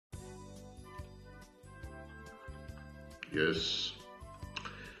Yes.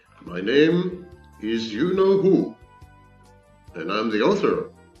 My name is You Know Who, and I'm the author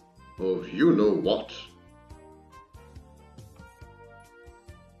of You Know What.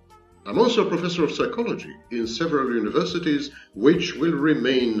 I'm also a professor of psychology in several universities which will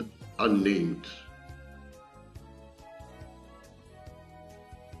remain unnamed.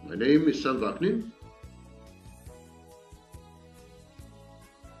 My name is Vaknin.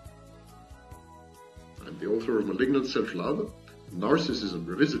 I'm the author of Malignant Self-Love, Narcissism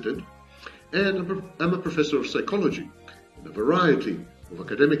Revisited, and I'm a professor of psychology in a variety of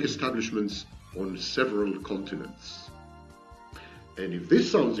academic establishments on several continents. And if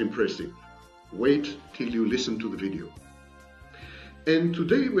this sounds impressive, wait till you listen to the video. And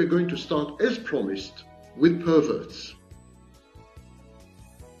today we're going to start, as promised, with perverts.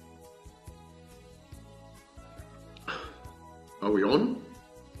 Are we on?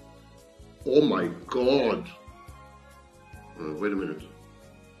 Oh my God! Wait a minute.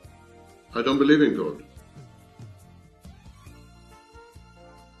 I don't believe in God.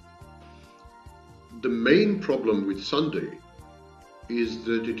 The main problem with Sunday is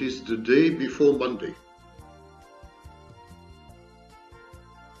that it is the day before Monday.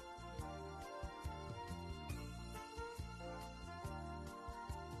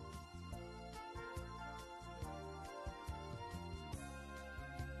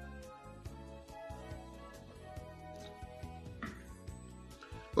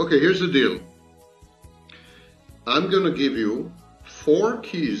 Okay, here's the deal. I'm going to give you 4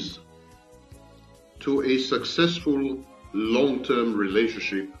 keys to a successful long-term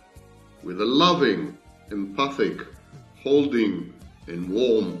relationship with a loving, empathic, holding, and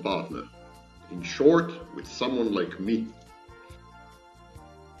warm partner. In short, with someone like me.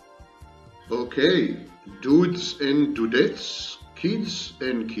 Okay, dudes and dudettes, kids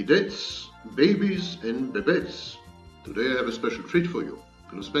and kidettes, babies and bebettes. Today I have a special treat for you.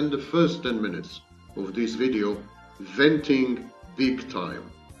 I'm going to spend the first 10 minutes of this video venting big time.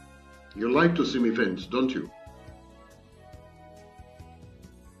 You like to see me vent, don't you?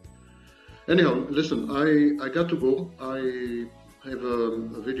 Anyhow, listen, I got to go. I have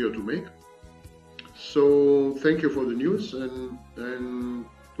a video to make. So thank you for the news, and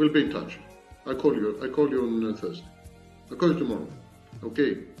we'll be in touch. I'll call you on Thursday. I'll call you tomorrow.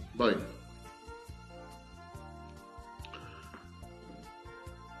 Okay, bye.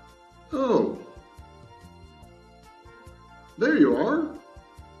 Oh, there you are.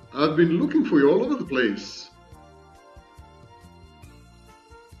 I've been looking for you all over the place.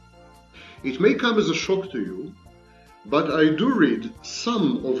 It may come as a shock to you, but I do read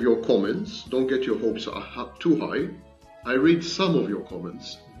some of your comments. Don't get your hopes too high. I read some of your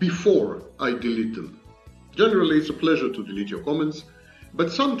comments before I delete them. Generally, it's a pleasure to delete your comments, but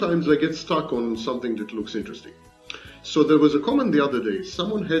sometimes I get stuck on something that looks interesting. So there was a comment the other day.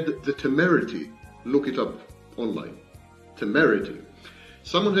 Someone had the temerity, look it up online, temerity.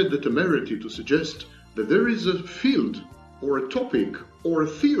 Someone had the temerity to suggest that there is a field or a topic or a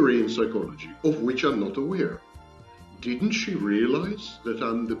theory in psychology of which I'm not aware. Didn't she realize that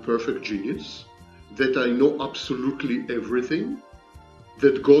I'm the perfect genius? That I know absolutely everything?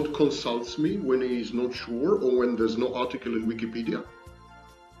 That God consults me when he is not sure or when there's no article in Wikipedia?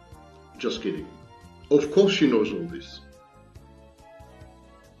 Just kidding. Of course she knows all this.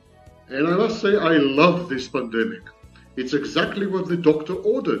 And I must say, I love this pandemic. It's exactly what the doctor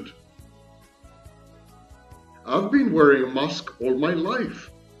ordered. I've been wearing a mask all my life.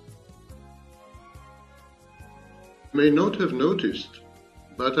 You may not have noticed,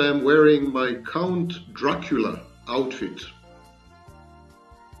 but I am wearing my Count Dracula outfit.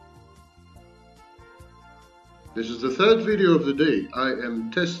 This is the 3rd video of the day. I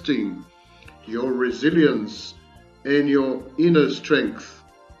am testing your resilience and your inner strength.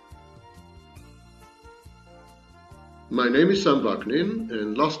 My name is Vaknin,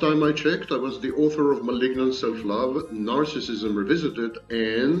 and last time I checked, I was the author of Malignant Self-Love, Narcissism Revisited,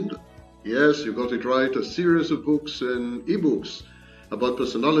 and, yes, you got it right, a series of books and ebooks about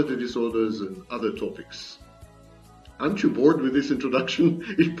personality disorders and other topics. Aren't you bored with this introduction?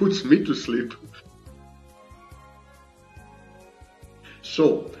 It puts me to sleep.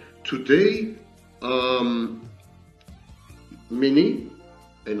 So, today, Minnie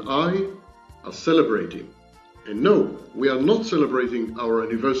and I are celebrating. And no, we are not celebrating our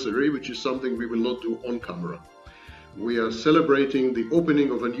anniversary, which is something we will not do on camera. We are celebrating the opening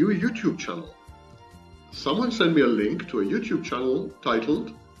of a new YouTube channel. Someone sent me a link to a YouTube channel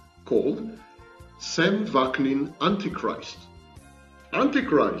called Sam Vaknin Antichrist.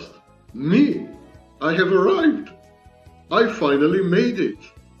 Antichrist? Me? I have arrived. I finally made it.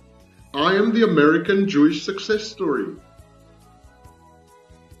 I am the American Jewish success story.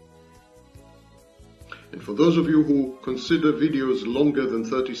 And for those of you who consider videos longer than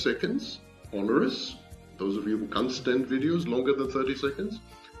 30 seconds, onerous, those of you who can't stand videos longer than 30 seconds,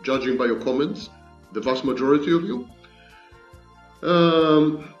 judging by your comments, the vast majority of you,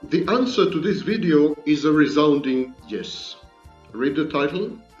 the answer to this video is a resounding yes. Read the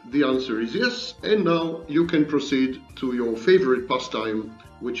title, the answer is yes, and now you can proceed to your favorite pastime,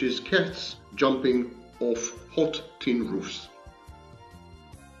 which is cats jumping off hot tin roofs.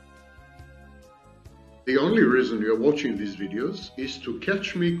 The only reason you're watching these videos is to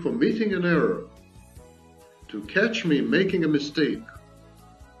catch me committing an error, to catch me making a mistake.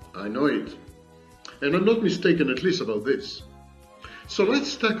 I know it. And I'm not mistaken, at least about this. So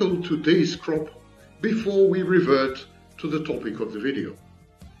let's tackle today's crop before we revert to the topic of the video.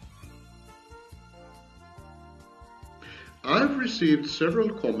 I've received several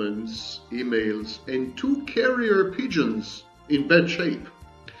comments, emails, and 2 carrier pigeons in bad shape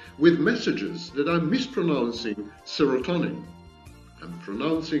with messages that I'm mispronouncing serotonin. I'm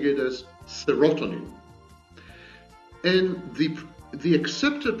pronouncing it as serotonin. And the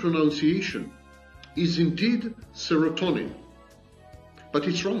accepted pronunciation is indeed serotonin, but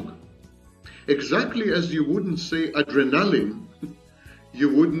it's wrong. Exactly as you wouldn't say adrenaline,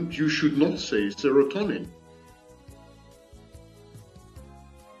 you should not say serotonin.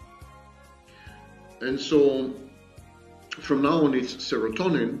 And so from now on it's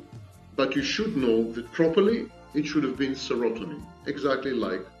serotonin, but you should know that properly it should have been serotonin, exactly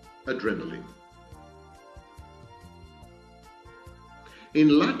like adrenaline.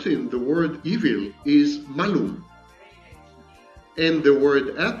 In Latin, the word evil is malum, and the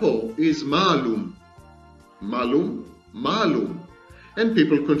word apple is malum. Malum, malum. And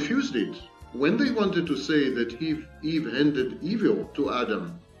people confused it when they wanted to say that Eve handed evil to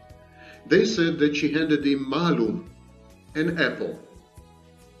Adam. They said that she handed him malum, an apple.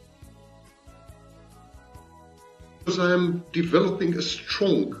 Because I am developing a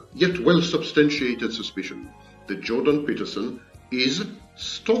strong yet well substantiated suspicion that Jordan Peterson is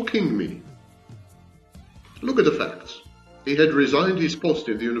stalking me. Look at the facts. He had resigned his post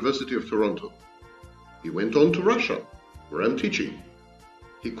in the University of Toronto. He went on to Russia, where I'm teaching.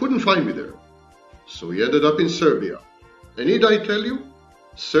 He couldn't find me there, so he ended up in Serbia. And need I tell you,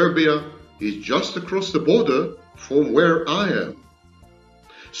 Serbia is just across the border from where I am.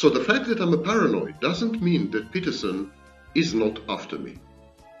 So the fact that I'm a paranoid doesn't mean that Peterson is not after me.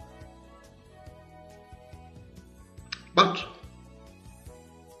 But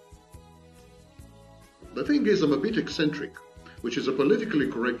the thing is, I'm a bit eccentric, which is a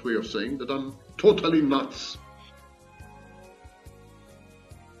politically correct way of saying that I'm totally nuts.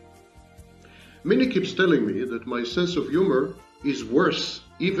 Minnie keeps telling me that my sense of humor is worse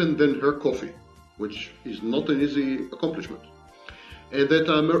even than her coffee, which is not an easy accomplishment, and that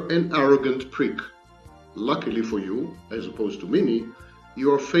I'm an arrogant prick. Luckily for you, as opposed to Minnie,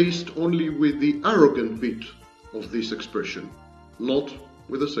 you are faced only with the arrogant bit of this expression, not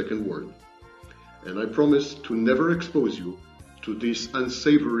with a second word. And I promise to never expose you to this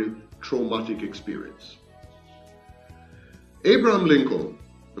unsavory, traumatic experience. Abraham Lincoln,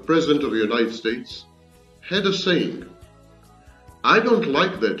 the President of the United States, had a saying, "I don't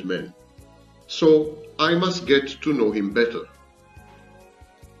like that man, so I must get to know him better."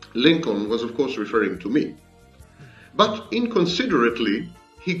 Lincoln was of course referring to me, but inconsiderately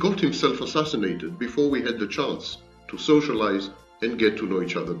he got himself assassinated before we had the chance to socialize and get to know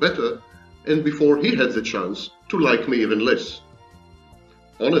each other better, and before he had the chance to like me even less.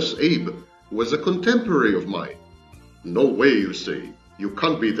 Honest Abe was a contemporary of mine. No way, you say, you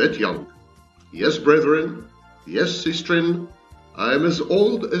can't be that young. Yes, brethren, yes, sistren, I am as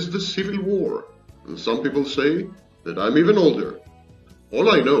old as the Civil War, and some people say that I'm even older. All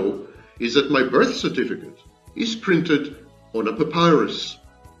I know is that my birth certificate is printed on a papyrus.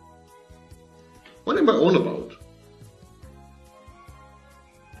 What am I on about?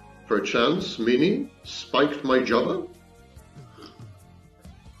 Perchance Minnie spiked my Java?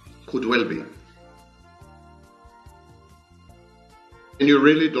 Could well be. And you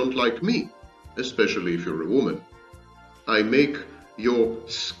really don't like me, especially if you're a woman. I make your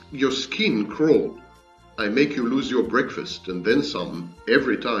skin crawl. I make you lose your breakfast and then some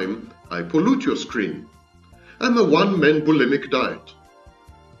every time I pollute your screen. I'm a one-man bulimic diet.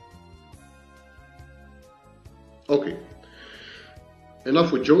 Okay,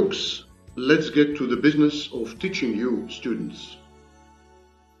 enough with jokes. Let's get to the business of teaching you students.